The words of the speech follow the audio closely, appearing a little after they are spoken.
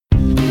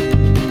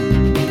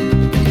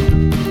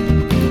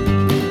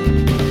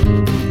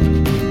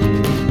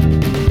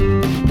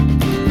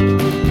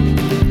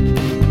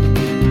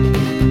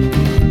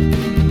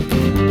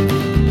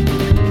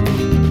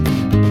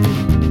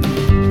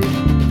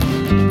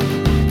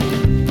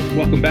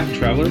Welcome back,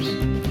 travelers,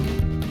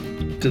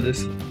 to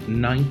this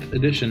 9th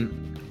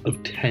edition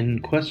of 10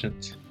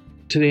 Questions.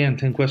 Today on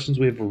 10 Questions,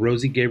 we have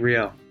Rosie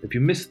Gabrielle. If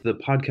you missed the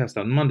podcast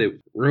on Monday,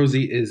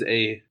 Rosie is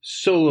a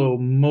solo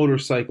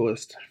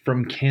motorcyclist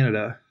from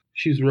Canada.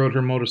 She's rode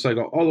her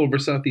motorcycle all over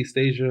Southeast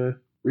Asia,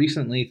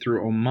 recently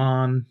through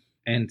Oman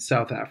and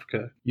South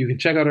Africa. You can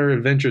check out her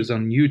adventures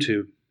on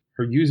YouTube.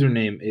 Her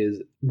username is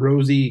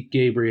Rosie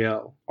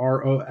Gabrielle,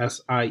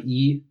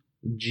 RosieGabrielle.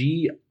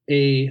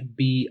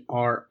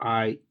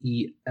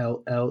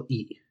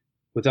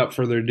 Without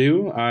further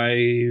ado,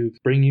 I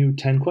bring you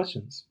 10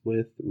 questions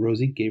with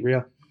Rosie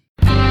Gabrielle.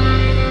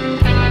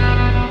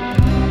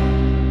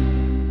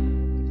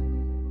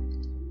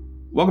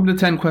 Welcome to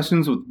 10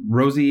 Questions with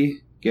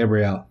Rosie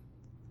Gabrielle.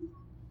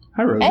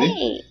 Hi,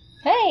 Rosie.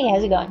 Hey,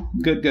 how's it going?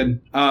 Good.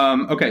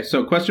 Okay,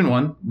 so question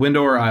 1,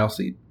 window or aisle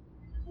seat?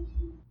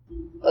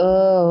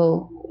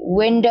 Oh,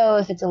 window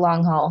if it's a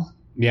long haul.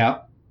 Yeah.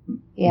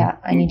 Yeah,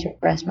 I need to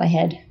rest my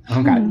head.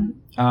 Okay.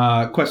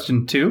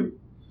 Question 2,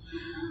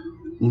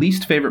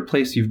 least favorite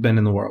place you've been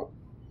in the world?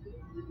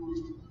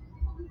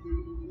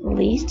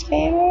 Least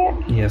favorite?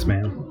 Yes,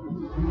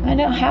 ma'am. I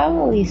don't have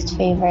a least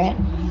favorite.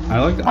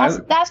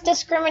 That's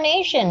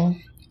discrimination.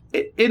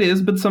 It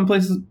is, but some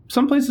places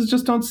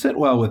just don't sit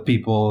well with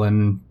people,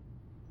 and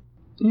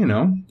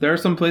there are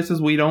some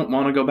places we don't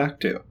want to go back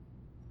to.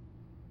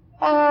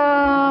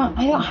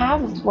 I don't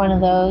have one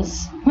of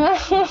those.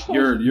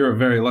 You're a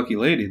very lucky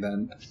lady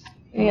then.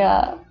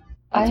 Yeah.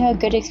 I have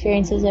good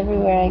experiences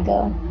everywhere I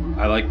go.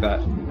 I like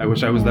that. I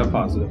wish I was that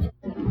positive.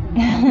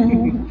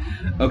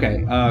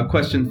 Okay,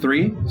 question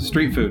 3,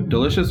 street food,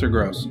 delicious or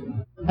gross?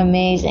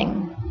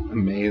 Amazing.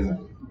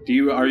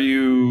 Are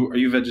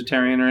you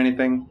vegetarian or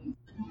anything?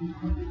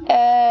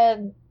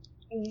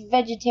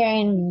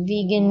 Vegetarian,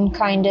 vegan,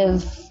 kind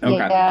of. Okay.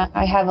 Yeah,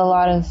 I have a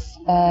lot of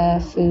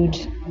food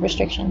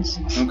restrictions.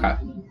 Okay.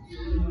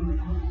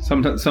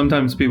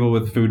 Sometimes people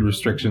with food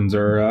restrictions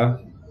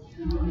are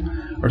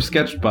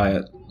sketched by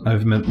it.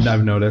 I've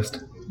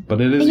noticed,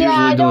 but it is usually delicious.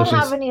 Yeah, I don't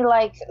have any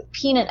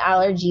peanut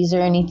allergies or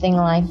anything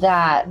like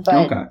that.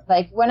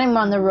 But when I'm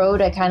on the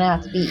road, I kind of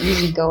have to be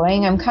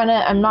easygoing. I'm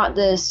not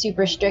the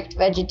super strict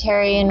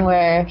vegetarian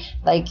where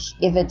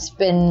if it's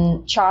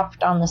been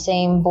chopped on the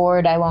same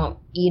board, I won't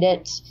eat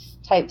it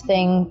type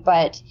thing.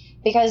 But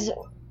because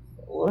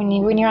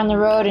when you're on the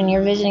road and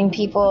you're visiting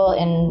people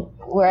in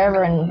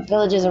wherever in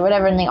villages or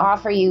whatever, and they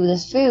offer you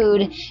this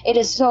food, it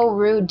is so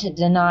rude to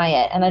deny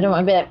it. And I don't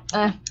want to be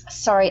like,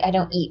 sorry, I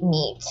don't eat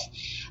meat.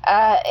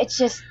 It's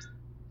just,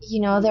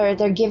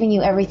 they're giving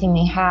you everything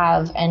they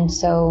have. And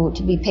so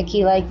to be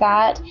picky like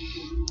that,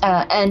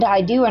 and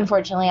I do,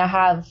 unfortunately, I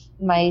have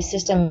my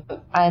system,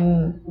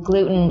 I'm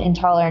gluten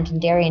intolerant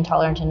and dairy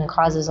intolerant, and it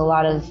causes a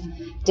lot of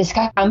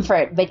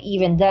discomfort. But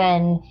even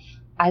then,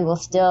 I will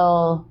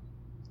still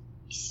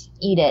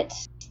eat it.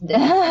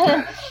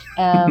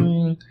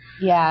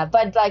 Yeah,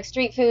 but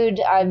street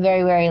food, I'm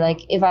very wary.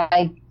 If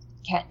I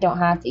don't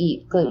have to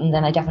eat gluten,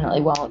 then I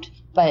definitely won't.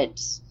 But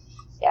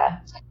yeah,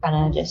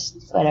 kind of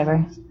just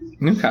whatever.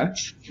 Okay,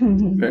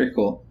 very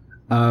cool.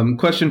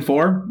 Question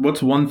 4: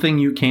 what's one thing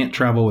you can't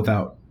travel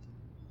without?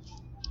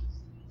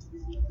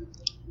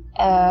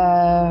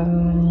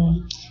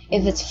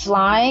 If it's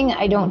flying,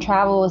 I don't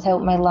travel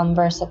without my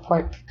lumbar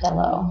support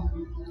pillow.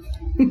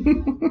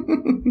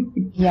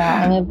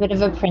 Yeah, I'm a bit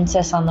of a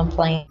princess on the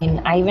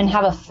plane. I even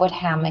have a foot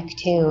hammock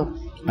too.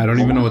 I don't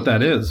even know what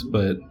that is,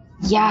 but...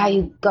 Yeah,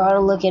 you gotta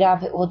look it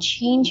up. It will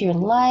change your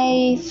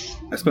life.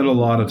 I spend a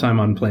lot of time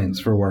on planes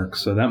for work,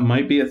 so that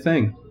might be a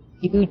thing.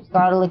 You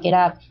gotta look it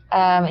up.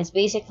 It's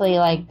basically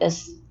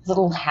this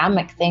little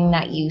hammock thing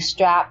that you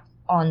strap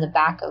on the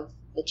back of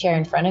the chair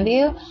in front of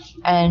you,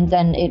 and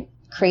then it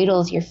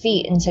cradles your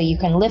feet, and so you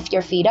can lift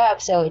your feet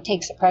up, so it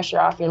takes the pressure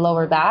off your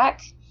lower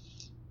back.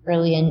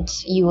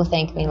 Brilliant. You will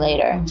thank me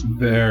later.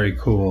 Very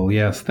cool.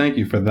 Yes, thank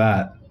you for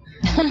that.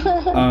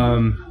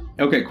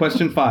 Okay,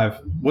 question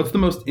 5. What's the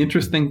most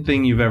interesting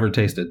thing you've ever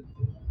tasted?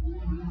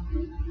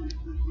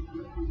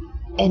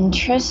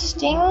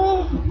 Interesting?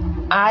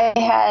 I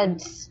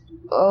had,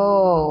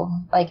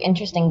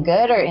 interesting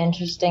good or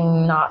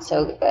interesting not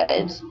so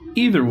good?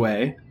 Either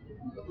way.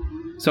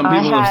 Some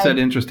people have said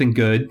interesting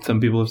good. Some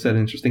people have said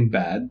interesting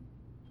bad.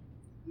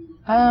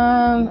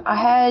 I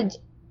had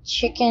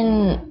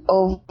chicken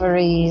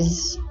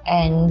ovaries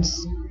and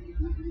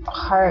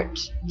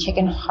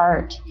chicken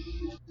heart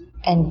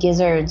and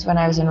gizzards when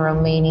I was in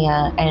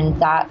Romania,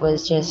 and that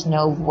was just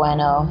no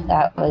bueno.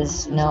 That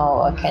was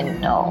no,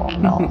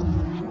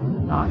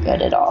 not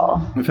good at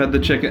all. I've had the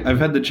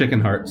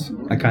chicken hearts.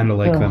 I kind of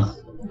like them.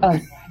 Oh,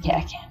 yeah,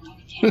 I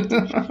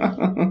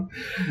can't.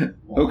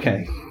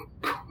 Okay.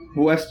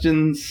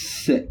 Question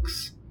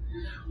 6.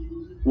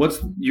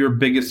 What's your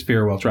biggest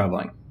fear while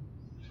traveling?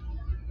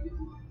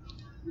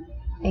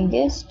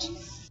 Biggest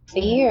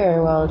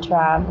fear while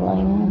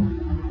traveling?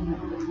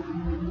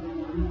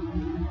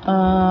 I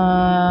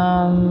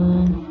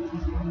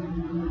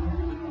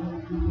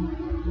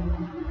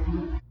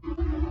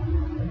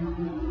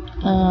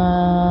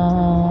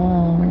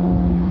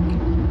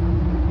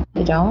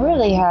don't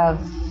really have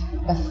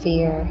a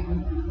fear.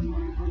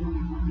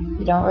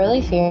 You don't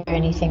really fear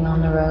anything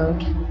on the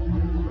road.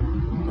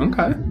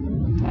 Okay.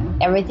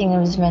 Everything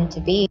was meant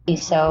to be,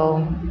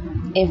 so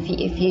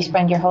if you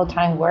spend your whole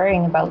time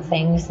worrying about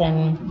things,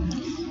 then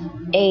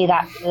A,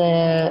 that's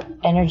the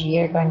energy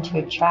you're going to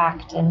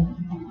attract, and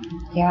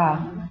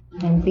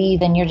B,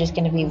 then you're just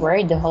going to be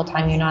worried the whole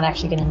time. You're not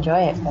actually going to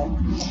enjoy it. But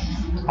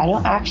I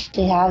don't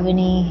actually have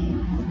any.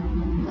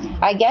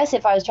 I guess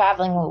if I was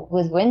traveling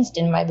with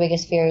Winston, my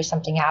biggest fear is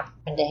something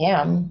happened to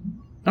him.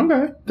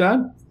 Okay,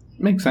 that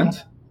makes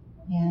sense.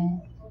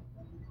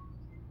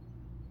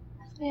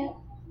 Yeah.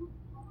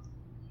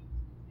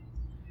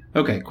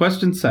 Okay,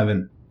 question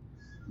 7.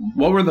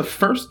 What were the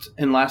first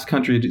and last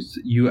countries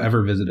you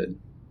ever visited?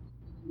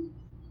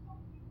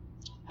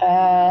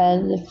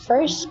 The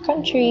first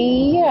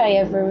country I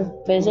ever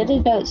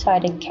visited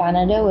outside of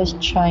Canada was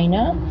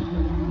China.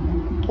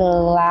 The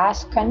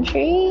last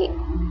country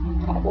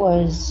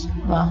was,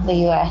 the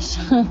U.S.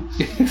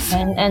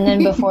 and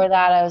then before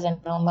that I was in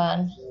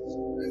Oman.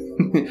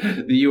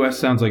 The U.S.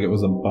 sounds like it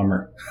was a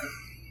bummer.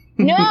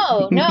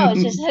 No,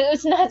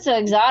 it's not so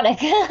exotic.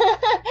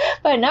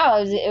 But no,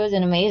 it was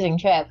an amazing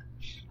trip.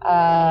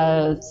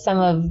 Some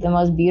of the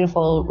most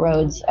beautiful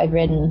roads I've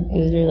ridden. It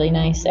was really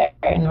nice there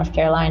in North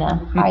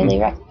Carolina. Highly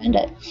recommend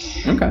it.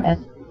 Okay.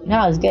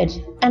 No, it was good.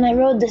 And I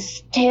rode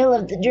the Tail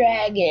of the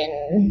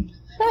Dragon.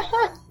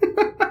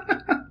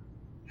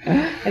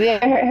 Have you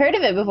ever heard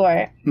of it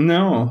before?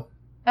 No.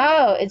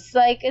 Oh, it's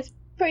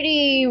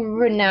pretty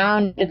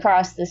renowned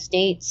across the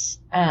states.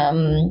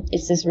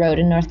 It's this road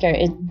in North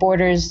Carolina. It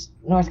borders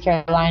North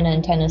Carolina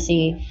and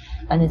Tennessee,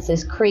 and it's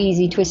this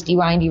crazy, twisty,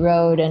 windy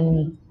road,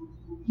 and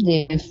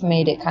they've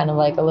made it kind of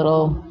like a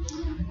little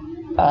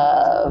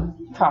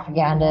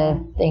propaganda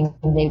thing.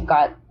 They've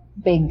got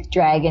big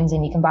dragons,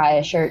 and you can buy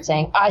a shirt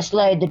saying, "I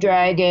slayed the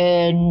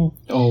dragon."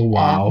 Oh,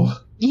 wow.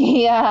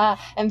 Yeah,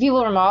 and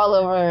people from all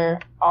over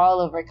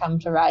come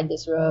to ride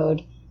this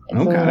road.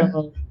 It's okay.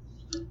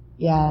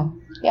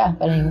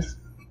 But anyways.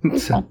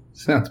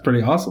 Sounds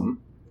pretty awesome.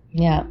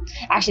 Yeah.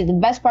 Actually, the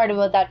best part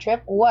about that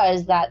trip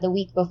was that the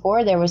week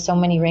before there was so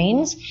many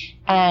rains,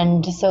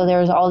 and so there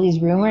was all these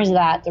rumors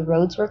that the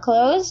roads were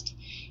closed,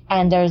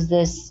 and there's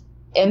this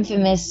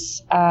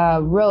infamous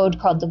road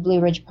called the Blue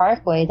Ridge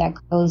Parkway that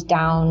goes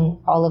down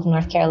all of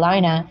North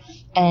Carolina,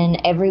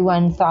 and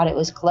everyone thought it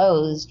was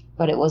closed,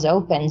 but it was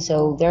open,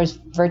 so there's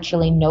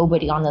virtually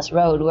nobody on this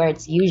road where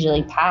it's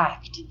usually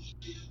packed.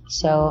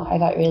 So I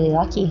got really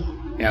lucky.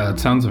 Yeah, that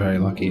sounds very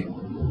lucky.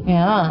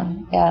 Yeah.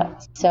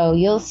 So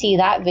you'll see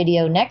that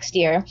video next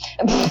year.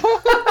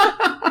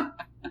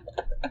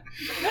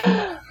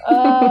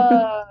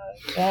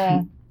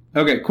 Yeah.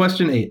 Okay,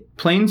 question 8.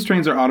 Planes,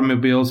 trains, or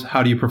automobiles,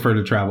 how do you prefer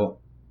to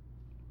travel?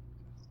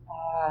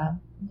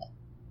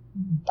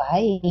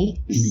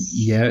 Bikes.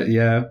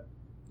 Yeah.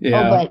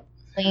 Oh, but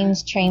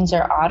planes, trains,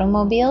 or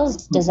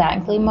automobiles? Does that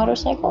include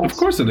motorcycles? Of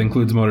course it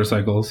includes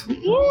motorcycles.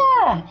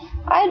 Yeah.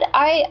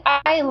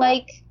 I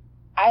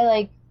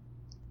like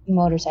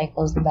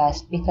motorcycles the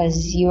best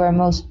because you are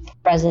most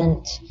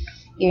present.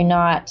 You're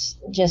not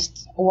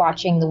just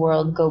watching the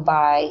world go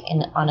by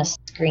on a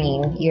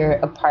screen. You're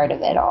a part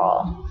of it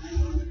all.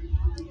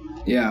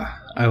 Yeah,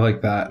 I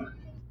like that.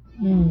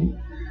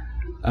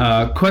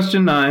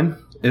 Question 9.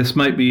 This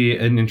might be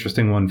an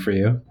interesting one for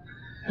you.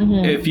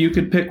 Mm-hmm. If you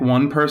could pick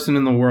one person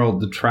in the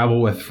world to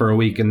travel with for a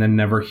week and then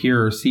never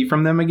hear or see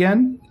from them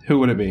again, who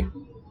would it be?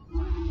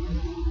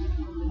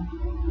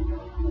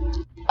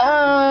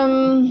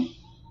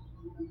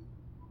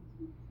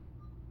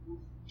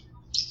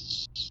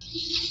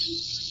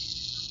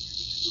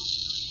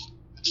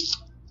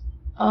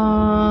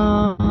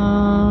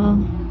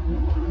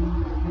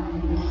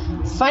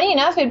 Funny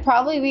enough, it'd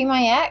probably be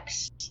my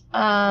ex.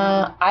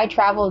 I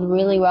traveled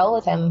really well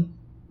with him.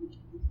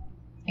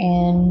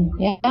 And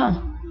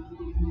yeah.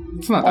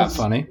 It's not that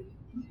funny.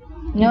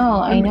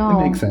 No, I know.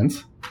 It makes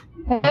sense.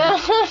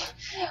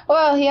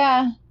 Well,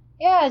 yeah.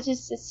 Yeah,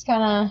 it's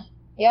kind of,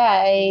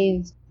 yeah,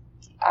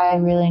 I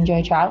really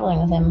enjoy traveling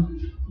with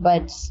him,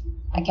 but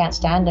I can't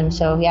stand him,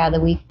 so yeah, the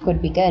week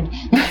would be good.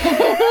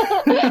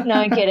 No,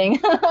 I'm kidding.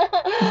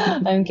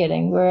 I'm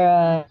kidding.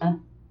 We're,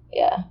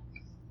 yeah.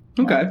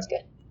 Okay. That's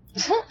good.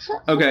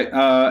 Okay,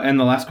 and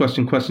the last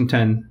question, question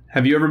 10.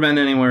 Have you ever been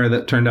anywhere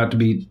that turned out to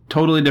be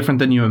totally different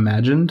than you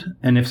imagined?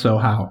 And if so,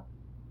 how?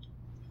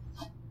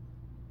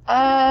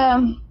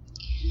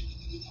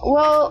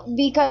 Well,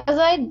 because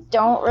I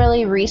don't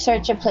really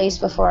research a place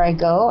before I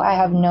go, I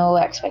have no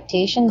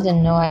expectations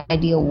and no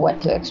idea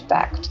what to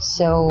expect.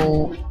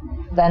 So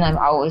then I'm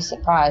always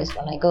surprised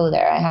when I go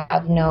there. I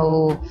have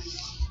no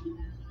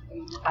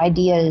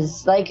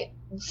ideas. Like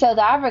South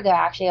Africa,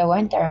 actually, I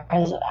went there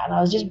and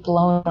I was just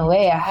blown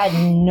away. I had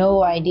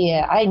no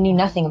idea. I knew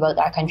nothing about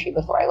that country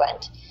before I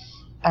went.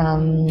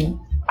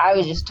 I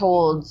was just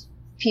told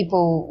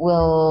people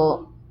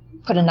will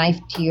put a knife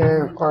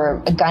to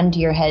or a gun to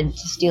your head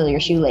to steal your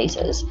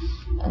shoelaces,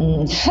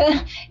 and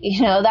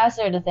that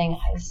sort of thing.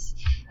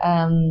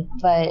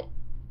 But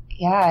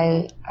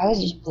yeah, I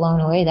was just blown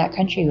away. That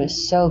country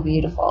was so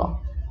beautiful.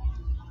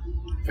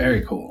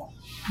 Very cool.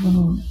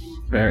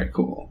 Very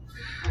cool.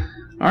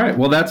 All right.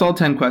 Well, that's all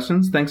 10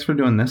 questions. Thanks for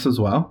doing this as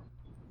well.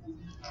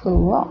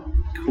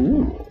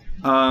 Cool.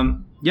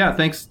 Yeah,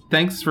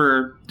 thanks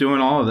for doing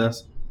all of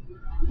this.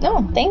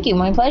 No, thank you.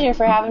 My pleasure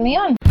for having me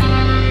on.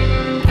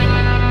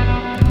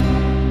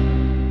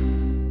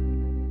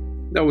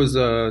 That was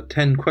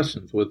 10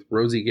 questions with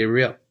Rosie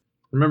Gabrielle.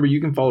 Remember,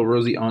 you can follow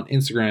Rosie on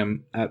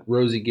Instagram at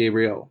Rosie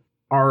Gabrielle.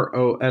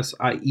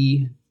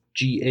 RosieGabrielle.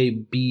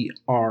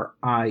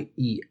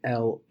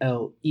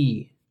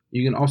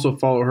 You can also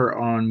follow her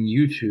on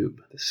YouTube,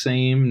 the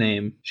same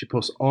name. She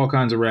posts all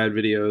kinds of rad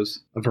videos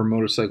of her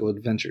motorcycle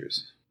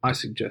adventures. I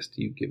suggest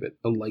you give it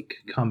a like,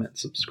 comment,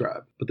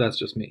 subscribe, but that's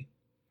just me.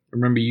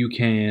 Remember, you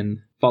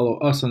can follow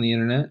us on the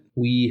internet.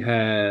 We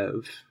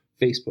have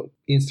Facebook,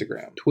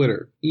 Instagram,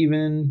 Twitter,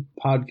 even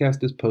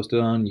podcast is posted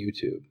on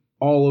YouTube.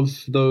 All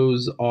of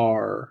those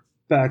are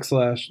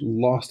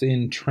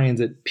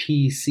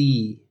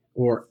 /LostInTransitPC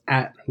or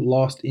at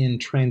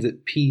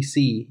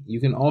LostInTransitPC. You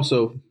can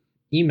also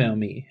email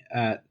me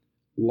at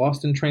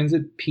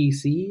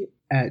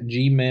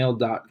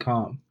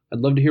lostintransitpc@gmail.com. I'd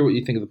love to hear what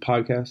you think of the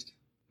podcast.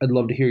 I'd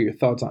love to hear your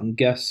thoughts on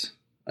guests.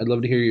 I'd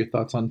love to hear your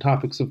thoughts on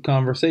topics of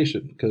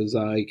conversation, because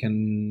I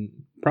can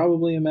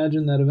probably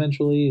imagine that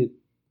eventually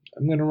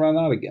I'm going to run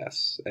out of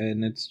guests,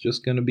 and it's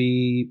just going to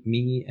be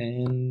me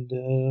and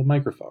a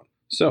microphone.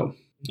 So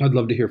I'd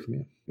love to hear from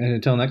you. And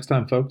until next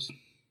time, folks,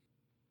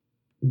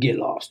 get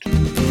lost.